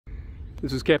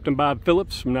This is Captain Bob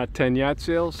Phillips from Not 10 Yacht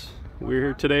Sales. We're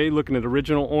here today looking at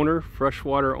original owner,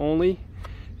 freshwater only,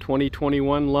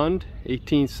 2021 Lund,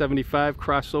 1875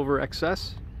 crossover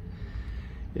XS.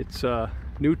 It's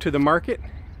new to the market.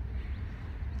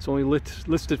 It's only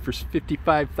listed for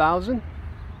 $55,000.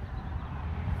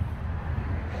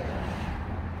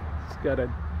 It's got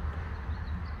a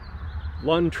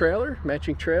Lund trailer,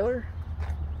 matching trailer,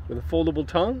 with a foldable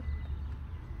tongue.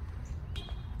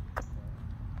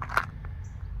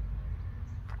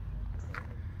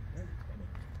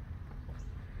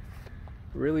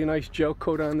 Really nice gel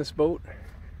coat on this boat.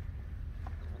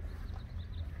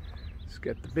 It's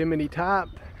got the bimini top.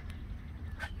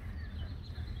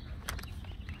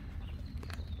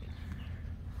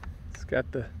 It's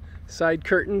got the side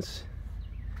curtains.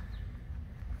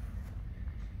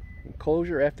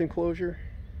 Enclosure, aft enclosure.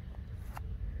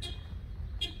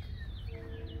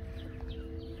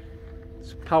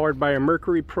 It's powered by a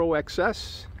Mercury Pro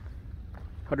XS,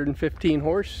 115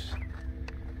 horse.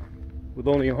 With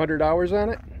only 100 hours on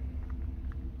it.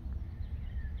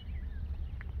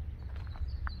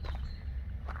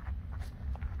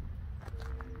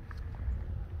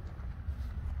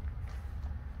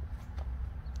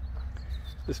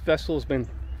 This vessel has been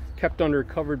kept under a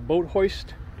covered boat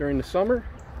hoist during the summer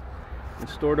and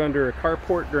stored under a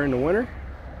carport during the winter.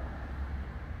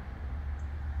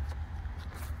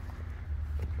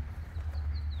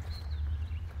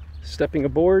 Stepping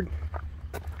aboard.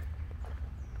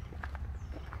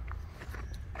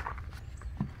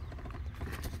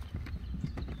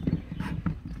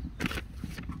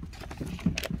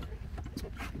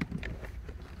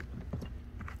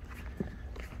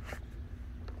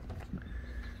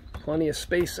 Plenty of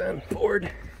space on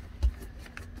board.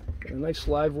 Got a nice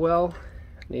live well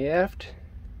in the aft.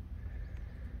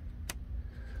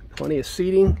 Plenty of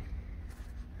seating.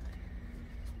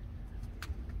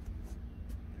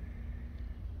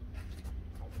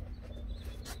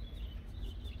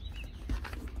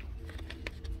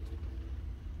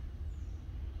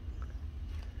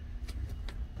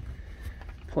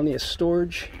 Plenty of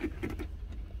storage.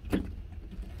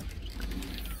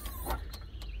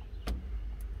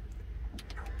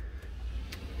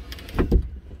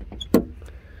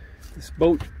 This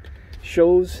boat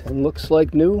shows and looks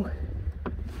like new.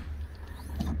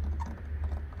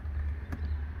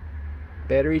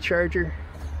 Battery charger.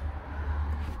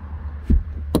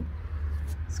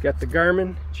 It's got the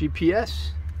Garmin GPS.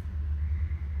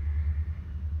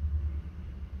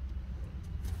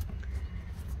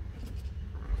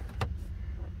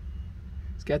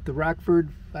 It's got the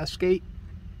Rockford Fosgate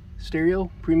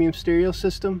stereo, premium stereo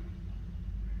system.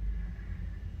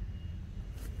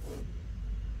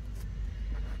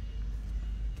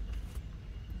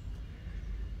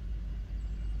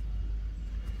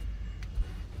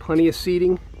 Plenty of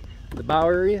seating in the bow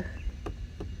area.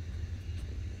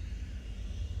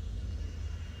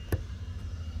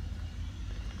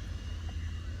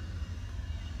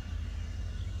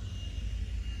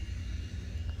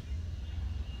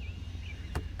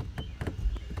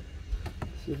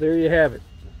 So there you have it.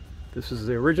 This is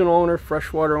the original owner,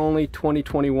 freshwater only,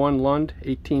 2021 Lund,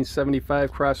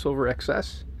 1875 crossover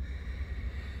XS.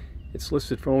 It's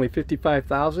listed for only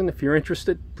 $55,000. If you're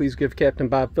interested, please give Captain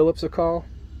Bob Phillips a call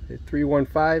at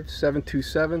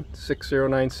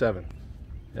 315-727-6097.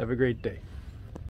 Have a great day.